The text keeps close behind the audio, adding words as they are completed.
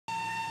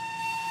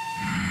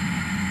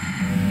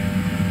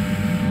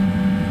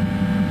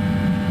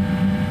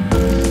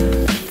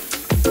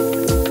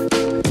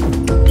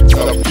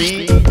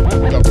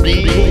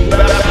be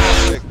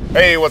boombastic.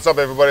 Hey, what's up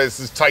everybody?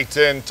 This is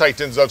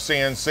Titans of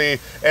CNC,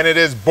 and it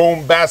is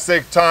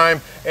boombastic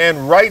time.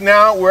 And right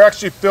now we're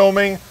actually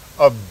filming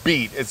a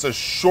beat. It's a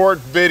short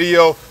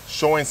video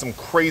showing some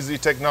crazy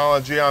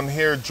technology. I'm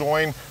here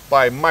joined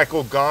by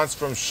Michael Gauntz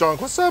from Schunk.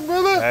 What's up,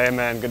 brother? Hey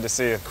man, good to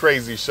see you.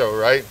 Crazy show,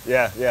 right?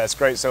 Yeah, it's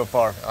great so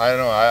far. I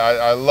know.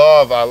 I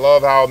love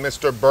how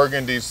Mr.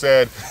 Burgundy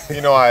said,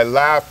 you know, I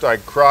laughed, I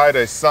cried,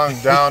 I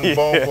sunk down,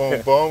 boom,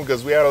 boom, boom,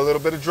 because we had a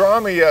little bit of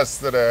drama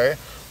yesterday.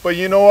 But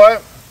you know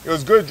what? It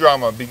was good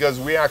drama because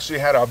we actually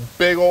had a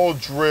big old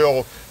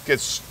drill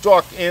get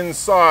stuck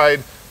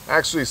inside,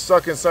 actually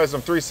stuck inside some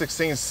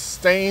 316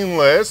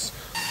 stainless.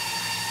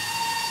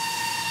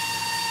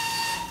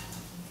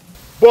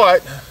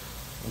 But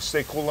we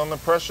stay cool under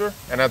pressure,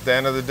 and at the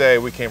end of the day,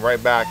 we came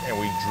right back and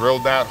we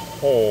drilled that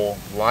hole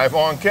live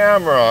on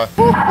camera.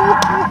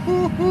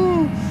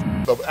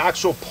 The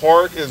actual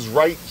part is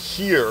right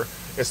here.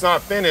 It's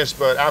not finished,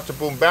 but after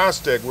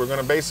Boombastic, we're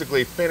gonna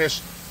basically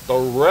finish the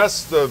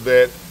rest of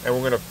it, and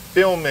we're gonna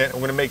film it, and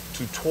we're gonna make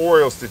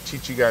tutorials to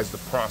teach you guys the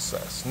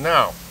process.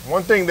 Now,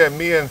 one thing that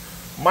me and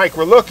Mike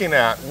were looking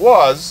at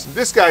was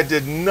this guy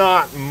did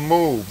not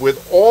move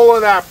with all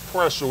of that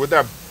pressure, with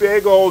that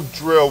big old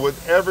drill,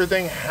 with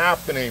everything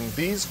happening.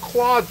 These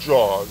claw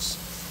jaws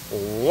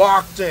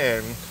locked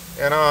in,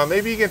 and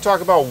maybe you can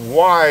talk about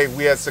why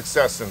we had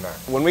success in that.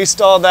 When we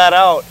stalled that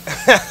out,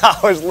 I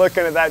was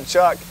looking at that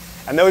chuck,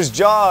 and those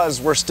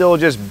jaws were still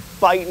just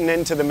biting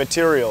into the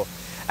material.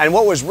 And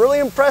what was really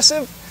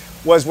impressive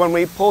was when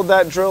we pulled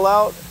that drill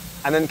out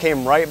and then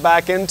came right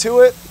back into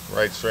it.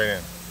 Right straight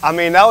in. I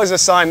mean, that was a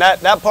sign that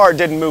that part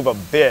didn't move a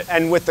bit.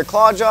 And with the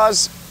claw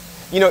jaws,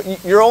 you know,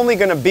 you're only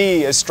gonna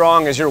be as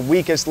strong as your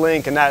weakest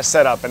link in that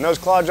setup. And those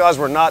claw jaws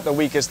were not the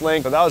weakest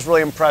link, but that was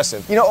really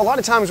impressive. You know, a lot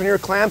of times when you're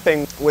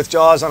clamping with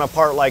jaws on a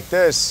part like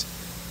this,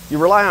 you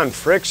rely on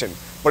friction.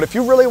 But if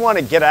you really want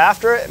to get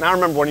after it, and I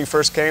remember when you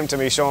first came to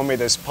me showing me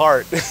this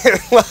part.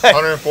 Like,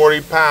 140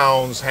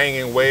 pounds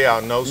hanging way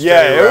out, no steady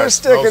yeah, it was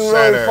sticking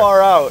really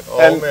far out. Oh,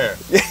 and, man.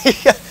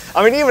 Yeah,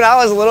 I mean, even I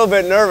was a little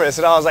bit nervous,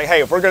 and I was like,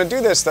 hey, if we're going to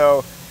do this,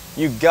 though,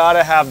 you got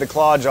to have the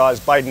claw jaws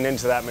biting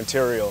into that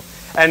material.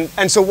 And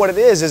so what it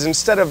is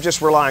instead of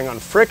just relying on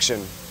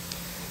friction,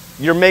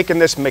 you're making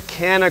this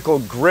mechanical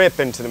grip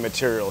into the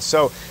material.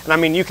 So, and I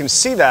mean, you can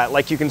see that,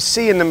 like you can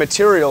see in the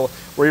material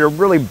where you're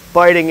really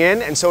biting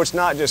in, and so it's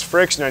not just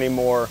friction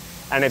anymore,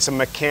 and it's a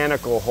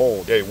mechanical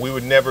hold. Yeah, we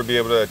would never be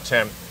able to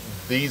attempt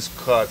these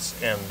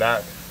cuts and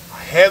that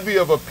heavy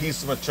of a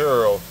piece of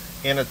material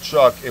in a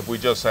chuck if we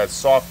just had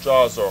soft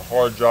jaws or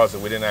hard jaws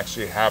and we didn't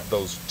actually have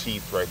those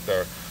teeth right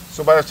there.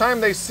 So by the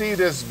time they see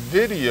this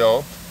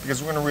video,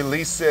 because we're going to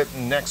release it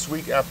next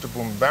week after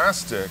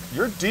Boombastic,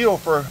 your deal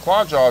for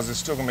claw jaws is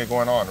still going to be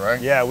going on, right?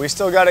 Yeah, we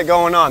still got it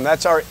going on.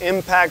 That's our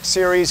Impact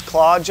Series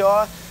claw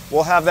jaw.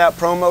 We'll have that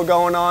promo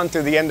going on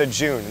through the end of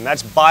June, and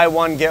that's buy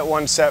one, get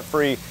one set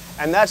free,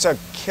 and that's a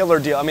killer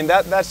deal. I mean,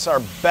 that's our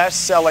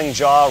best-selling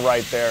jaw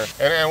right there.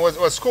 And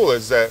what's cool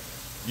is that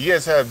you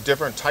guys have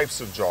different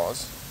types of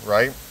jaws,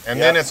 right?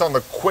 And then it's on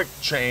the quick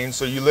change,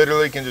 so you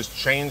literally can just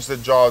change the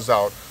jaws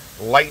out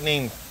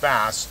lightning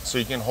fast, so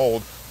you can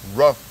hold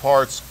rough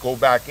parts, go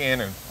back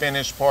in and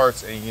finish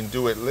parts, and you can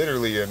do it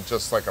literally in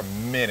just like a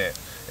minute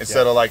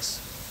instead of like,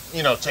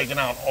 you know, taking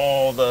out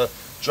all the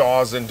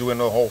jaws and doing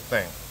the whole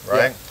thing,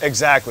 right? Yeah,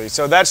 exactly.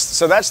 So that's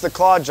the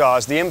claw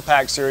jaws, the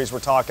Impact Series we're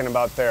talking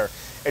about there.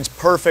 It's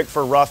perfect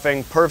for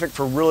roughing, perfect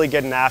for really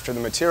getting after the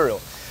material.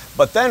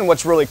 But then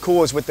what's really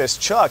cool is with this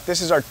chuck,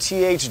 this is our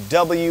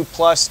THW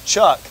Plus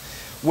chuck.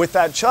 With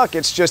that chuck,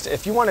 it's just,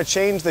 if you want to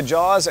change the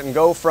jaws and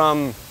go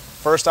from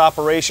first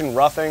operation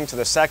roughing to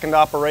the second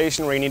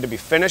operation where you need to be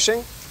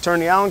finishing, turn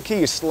the Allen key,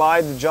 you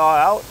slide the jaw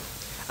out,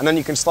 and then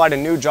you can slide a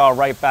new jaw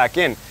right back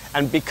in.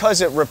 And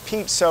because it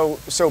repeats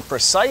so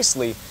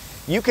precisely,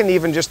 you can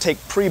even just take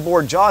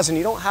pre-bored jaws and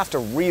you don't have to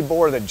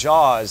rebore the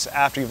jaws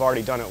after you've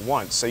already done it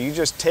once. So you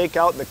just take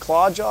out the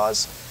claw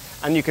jaws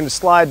and you can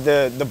slide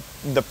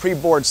the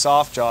pre-bored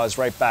soft jaws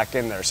right back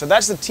in there. So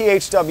that's the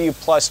THW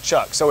Plus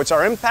chuck. So it's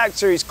our Impact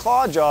Series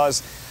claw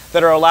jaws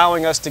that are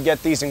allowing us to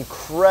get these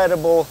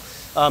incredible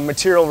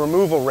material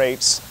removal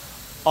rates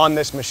on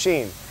this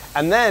machine.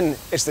 And then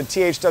it's the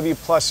THW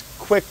Plus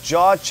quick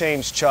jaw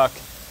change chuck,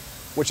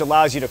 which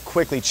allows you to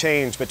quickly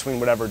change between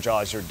whatever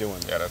jaws you're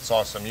doing. Yeah, that's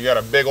awesome. You got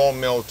a big old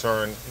mill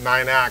turn,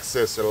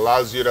 9-axis. It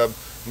allows you to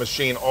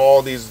machine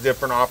all these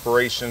different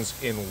operations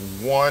in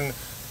one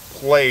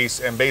place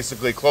and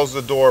basically close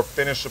the door,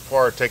 finish a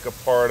part, take a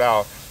part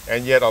out.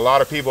 And yet a lot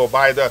of people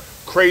buy the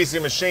crazy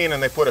machine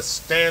and they put a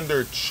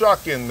standard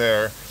chuck in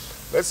there.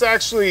 Let's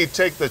actually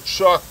take the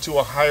chuck to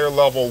a higher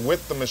level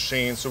with the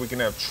machine so we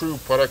can have true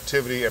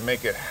productivity and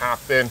make it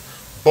happen.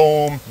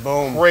 Boom.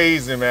 Boom.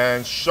 Crazy,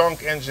 man.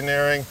 Schunk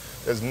engineering.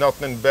 There's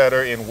nothing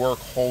better in work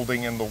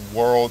holding in the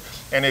world.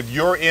 And if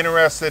you're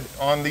interested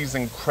on these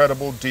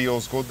incredible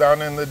deals, go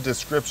down in the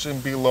description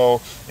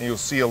below and you'll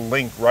see a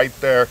link right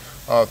there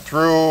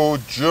through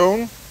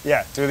June.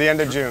 Yeah, through the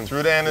end of June.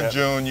 Through the end of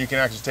June, you can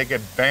actually take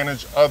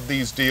advantage of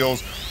these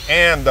deals.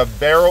 And the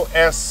Vero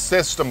S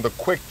system, the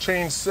quick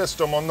change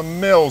system on the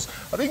mills.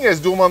 I think you guys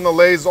do them on the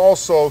lathes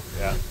also.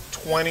 Yeah.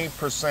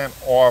 20%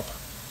 off.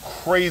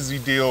 Crazy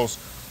deals.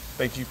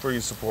 Thank you for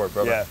your support,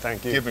 brother. Yeah,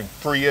 thank you. Giving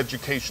free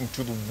education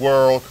to the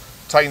world.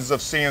 Titans of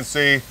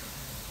CNC,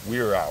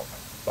 we're out.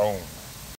 Boom.